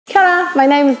my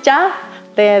name is Jia.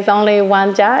 There's only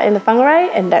one Jia in the Fungaray,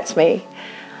 and that's me.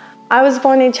 I was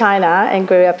born in China and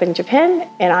grew up in Japan,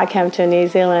 and I came to New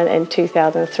Zealand in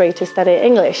 2003 to study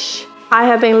English. I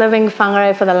have been living in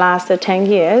Fungaray for the last 10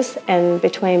 years, and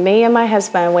between me and my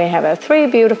husband, we have 3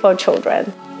 beautiful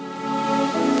children.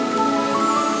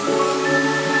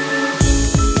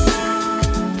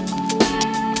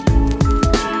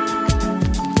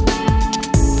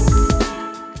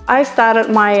 I started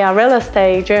my real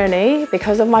estate journey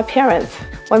because of my parents.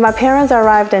 When my parents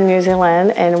arrived in New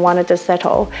Zealand and wanted to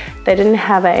settle, they didn't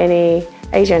have any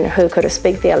agent who could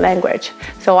speak their language.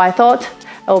 So I thought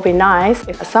it would be nice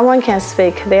if someone can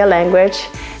speak their language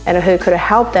and who could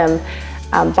help them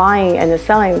buying and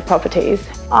selling properties.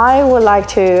 I would like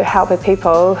to help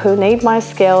people who need my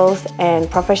skills and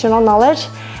professional knowledge,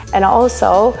 and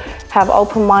also have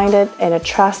open-minded and a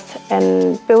trust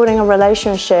and building a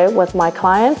relationship with my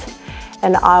clients.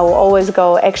 And I will always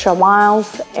go extra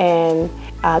miles and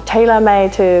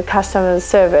tailor-made to customer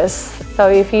service. So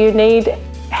if you need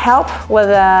help with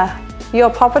your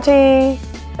property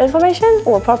information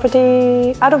or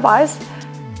property advice,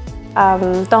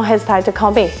 don't hesitate to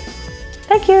call me.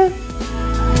 Thank you.